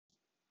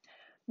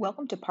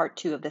Welcome to part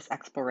two of this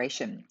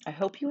exploration. I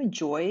hope you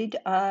enjoyed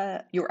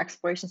your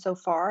exploration so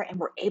far and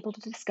were able to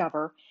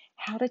discover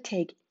how to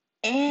take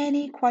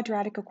any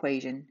quadratic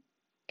equation,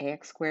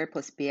 ax squared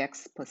plus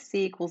bx plus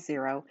c equals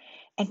 0,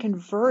 and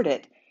convert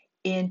it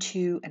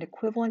into an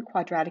equivalent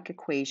quadratic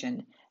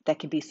equation that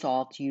can be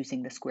solved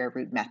using the square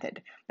root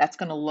method. That's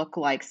going to look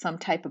like some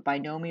type of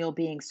binomial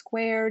being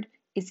squared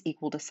is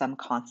equal to some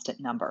constant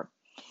number.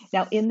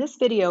 Now, in this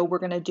video, we're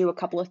going to do a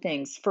couple of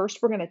things.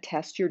 First, we're going to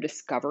test your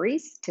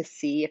discoveries to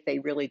see if they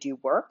really do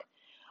work.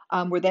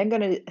 We're then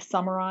going to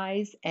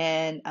summarize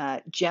and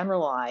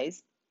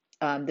generalize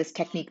this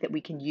technique that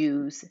we can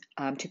use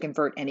to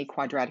convert any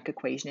quadratic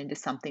equation into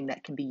something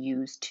that can be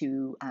used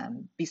to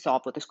be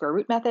solved with the square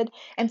root method.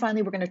 And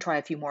finally, we're going to try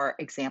a few more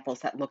examples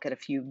that look at a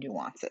few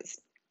nuances.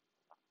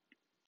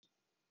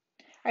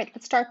 All right,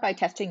 let's start by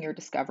testing your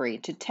discovery.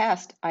 To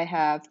test, I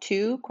have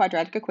two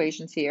quadratic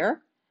equations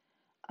here.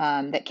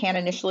 That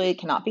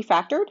cannot be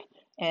factored,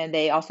 and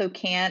they also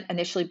can't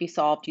initially be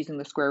solved using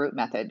the square root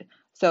method.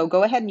 So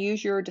go ahead and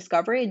use your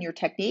discovery and your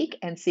technique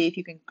and see if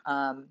you can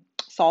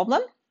solve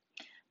them.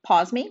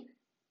 Pause me,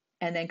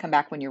 and then come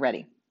back when you're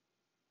ready.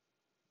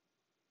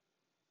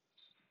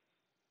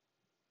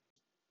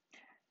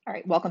 All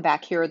right, welcome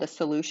back. Here are the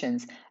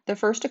solutions. The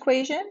first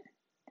equation,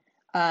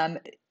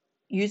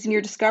 using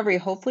your discovery,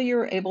 hopefully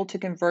you're able to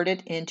convert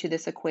it into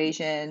this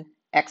equation,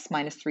 x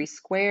minus 3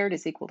 squared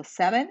is equal to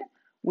 7.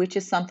 Which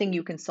is something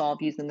you can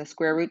solve using the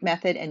square root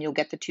method, and you'll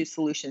get the two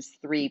solutions,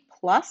 3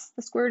 plus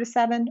the square root of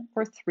 7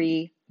 or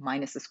 3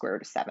 minus the square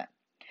root of 7.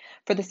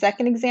 For the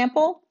second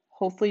example,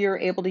 hopefully you're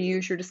able to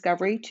use your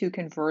discovery to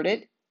convert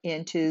it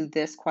into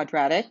this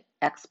quadratic,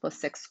 x plus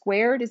 6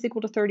 squared is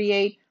equal to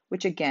 38,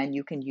 which again,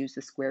 you can use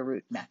the square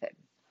root method.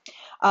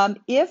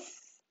 If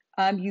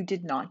you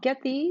did not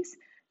get these,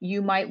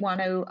 you might want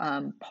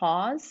to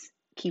pause,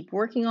 keep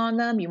working on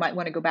them. You might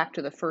want to go back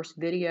to the first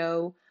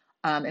video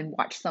and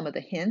watch some of the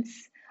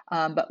hints.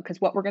 But because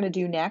what we're going to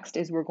do next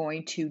is we're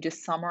going to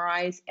just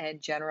summarize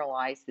and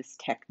generalize this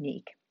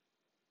technique.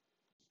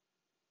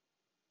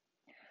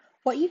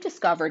 What you've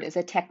discovered is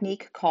a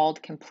technique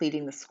called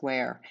completing the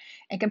square.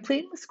 And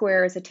completing the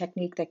square is a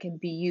technique that can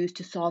be used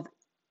to solve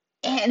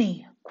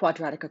any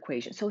quadratic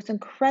equation. So it's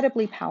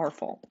incredibly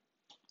powerful.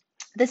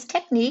 This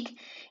technique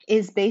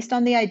is based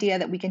on the idea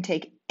that we can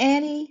take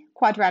any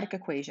quadratic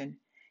equation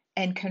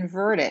and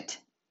convert it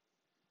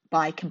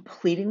by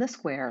completing the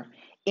square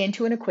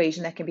into an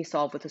equation that can be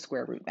solved with the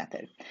square root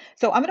method.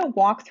 So I'm going to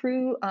walk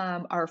through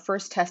our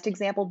first test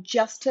example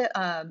just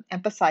to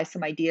emphasize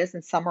some ideas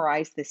and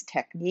summarize this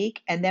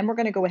technique, and then we're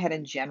going to go ahead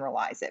and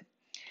generalize it.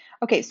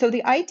 Okay, so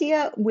the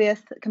idea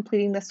with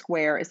completing the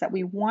square is that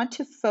we want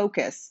to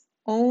focus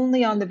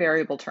only on the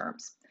variable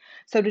terms.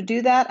 So to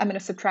do that, I'm going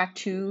to subtract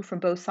 2 from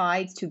both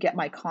sides to get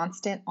my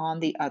constant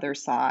on the other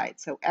side.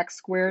 So x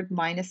squared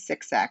minus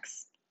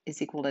 6x is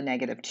equal to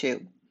negative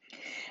 2.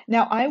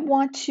 Now I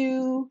want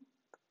to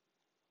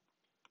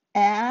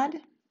add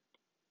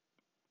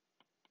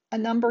a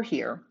number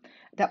here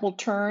that will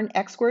turn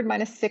x squared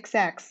minus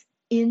 6x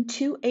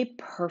into a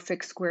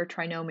perfect square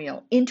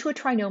trinomial, into a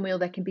trinomial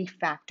that can be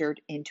factored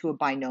into a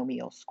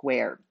binomial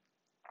squared.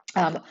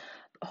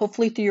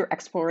 Hopefully through your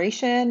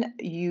exploration,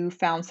 you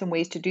found some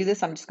ways to do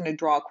this. I'm just going to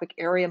draw a quick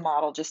area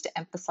model just to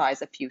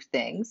emphasize a few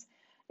things.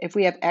 If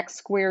we have x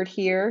squared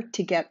here,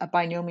 to get a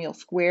binomial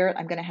squared,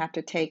 I'm going to have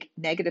to take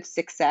negative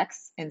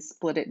 6x and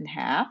split it in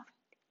half.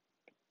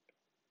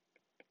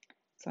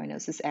 So I know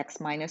this is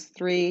x minus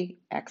 3,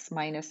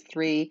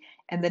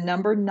 and the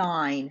number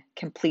 9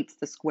 completes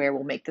the square.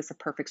 We'll make this a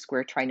perfect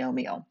square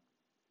trinomial.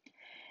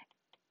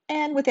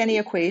 And with any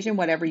equation,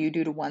 whatever you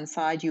do to one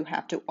side, you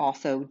have to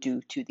also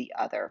do to the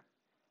other.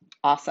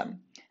 Awesome.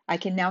 I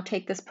can now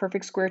take this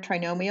perfect square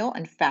trinomial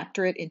and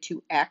factor it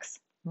into x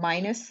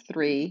minus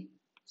 3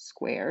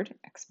 squared,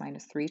 x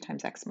minus 3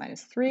 times x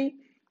minus 3,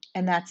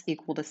 and that's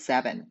equal to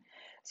 7.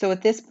 So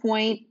at this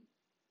point,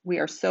 we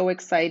are so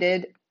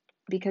excited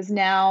because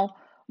now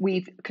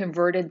we've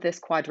converted this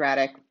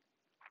quadratic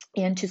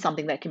into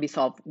something that can be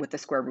solved with the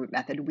square root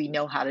method. We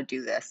know how to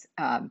do this,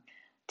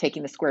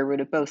 taking the square root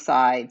of both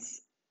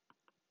sides,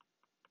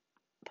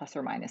 plus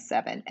or minus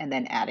 7, and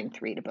then adding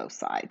 3 to both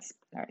sides.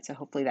 All right, so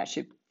hopefully that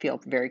should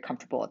feel very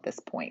comfortable at this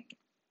point.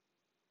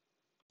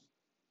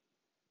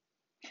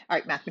 All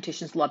right,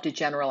 mathematicians love to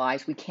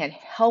generalize. We can't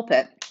help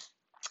it.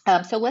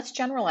 So let's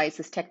generalize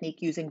this technique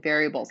using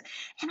variables.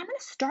 And I'm going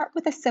to start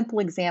with a simple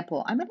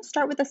example. I'm going to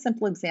start with a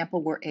simple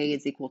example where a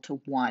is equal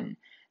to 1.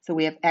 So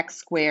we have x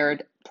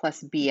squared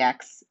plus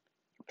bx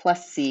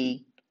plus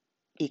c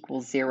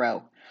equals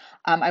 0.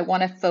 I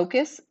want to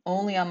focus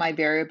only on my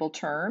variable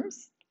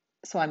terms.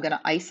 So I'm going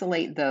to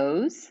isolate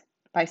those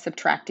by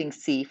subtracting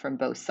c from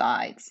both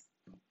sides.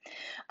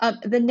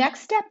 The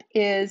next step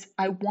is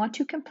I want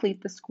to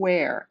complete the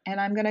square, and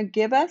I'm going to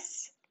give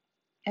us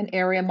an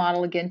area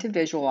model again to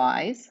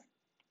visualize.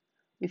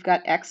 We've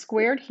got x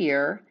squared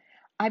here.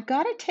 I've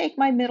got to take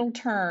my middle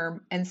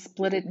term and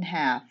split it in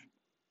half.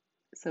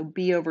 So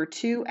b over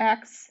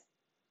 2x,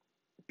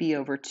 b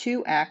over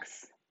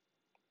 2x,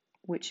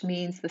 which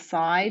means the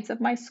sides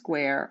of my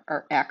square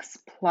are x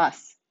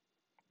plus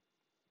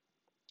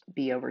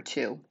b over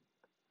 2.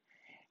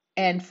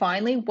 And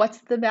finally, what's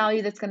the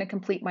value that's going to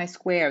complete my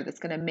square, that's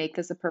going to make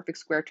this a perfect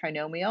square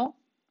trinomial?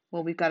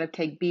 Well, we've got to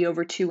take b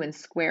over 2 and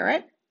square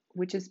it,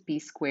 which is b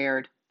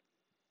squared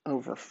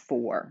over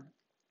 4.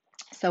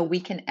 So we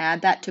can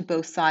add that to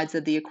both sides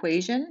of the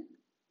equation.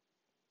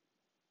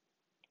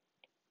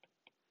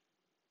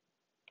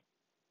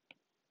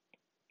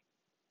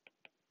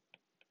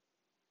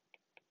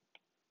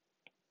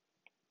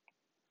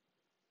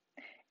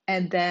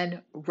 And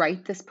then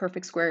write this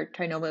perfect square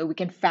trinomial. We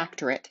can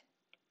factor it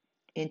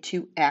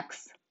into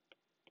x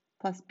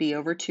plus b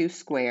over 2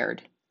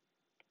 squared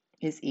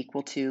is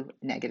equal to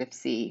negative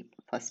c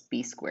plus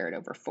b squared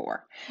over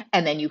 4.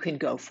 And then you can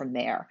go from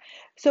there.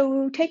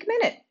 So take a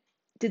minute.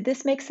 Did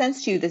this make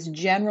sense to you, this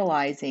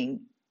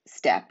generalizing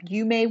step?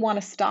 You may want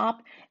to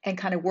stop and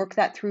kind of work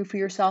that through for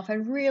yourself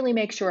and really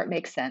make sure it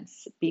makes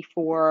sense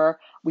before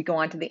we go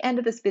on to the end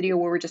of this video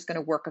where we're just going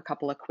to work a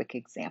couple of quick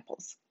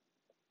examples.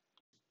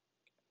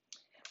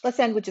 Let's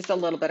end with just a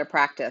little bit of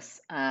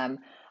practice.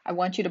 I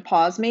want you to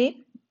pause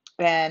me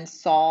and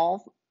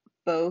solve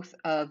both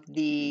of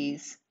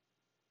these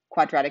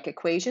quadratic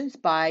equations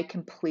by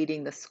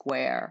completing the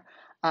square.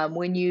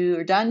 When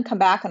you're done, come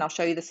back and I'll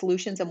show you the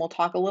solutions and we'll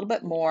talk a little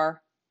bit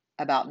more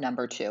about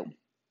number 2.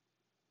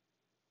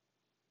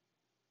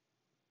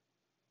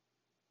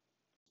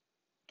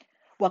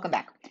 Welcome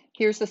back.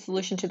 Here's the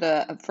solution to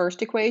the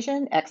first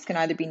equation. X can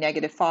either be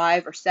negative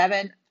 5 or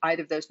 7.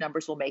 Either of those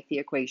numbers will make the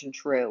equation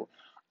true.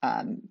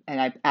 And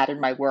I've added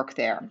my work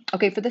there.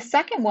 Okay, for the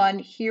second one,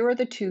 here are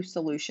the two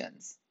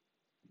solutions.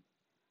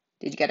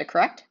 Did you get it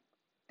correct?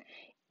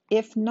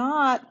 If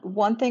not,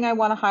 one thing I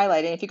want to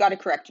highlight, and if you got it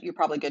correct, you're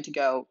probably good to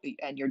go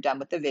and you're done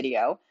with the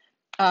video.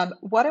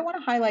 What I want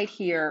to highlight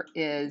here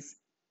is,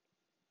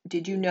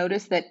 did you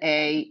notice that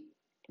A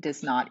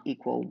does not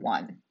equal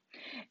 1?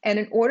 And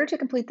in order to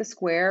complete the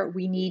square,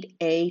 we need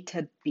A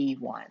to be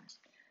 1.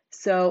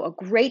 So a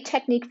great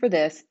technique for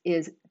this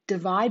is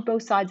divide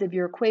both sides of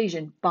your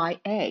equation by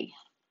A.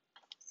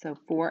 So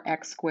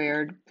 4x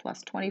squared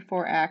plus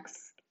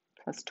 24x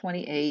plus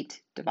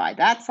 28, divide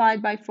that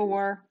side by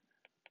 4,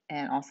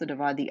 and also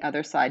divide the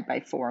other side by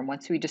 4. And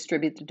once we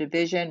distribute the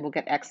division, we'll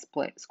get x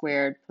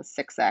squared plus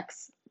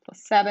 6x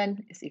plus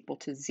 7 is equal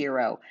to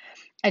 0.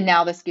 And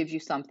now this gives you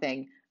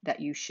something that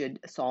you should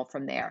solve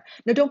from there.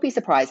 Now, don't be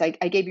surprised.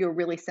 I gave you a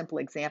really simple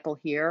example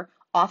here.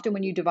 Often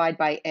when you divide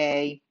by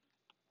A,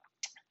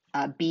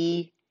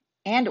 B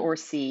and or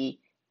C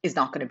is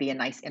not going to be a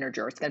nice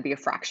integer. It's going to be a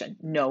fraction.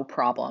 No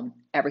problem.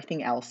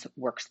 Everything else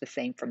works the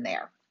same from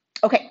there.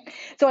 Okay,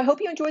 so I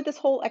hope you enjoyed this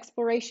whole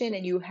exploration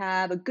and you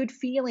have a good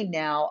feeling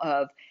now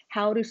of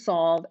how to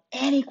solve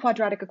any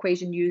quadratic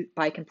equation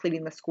by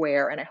completing the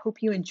square. And I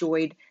hope you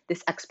enjoyed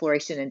this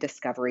exploration and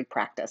discovery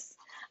practice.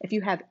 If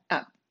you have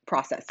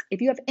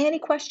if you have any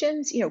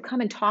questions, come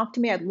and talk to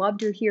me. I'd love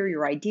to hear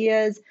your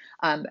ideas.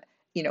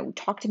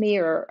 Talk to me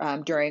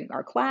or during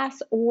our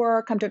class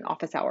or come to an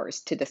office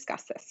hours to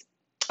discuss this.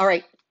 All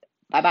right,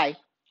 bye-bye.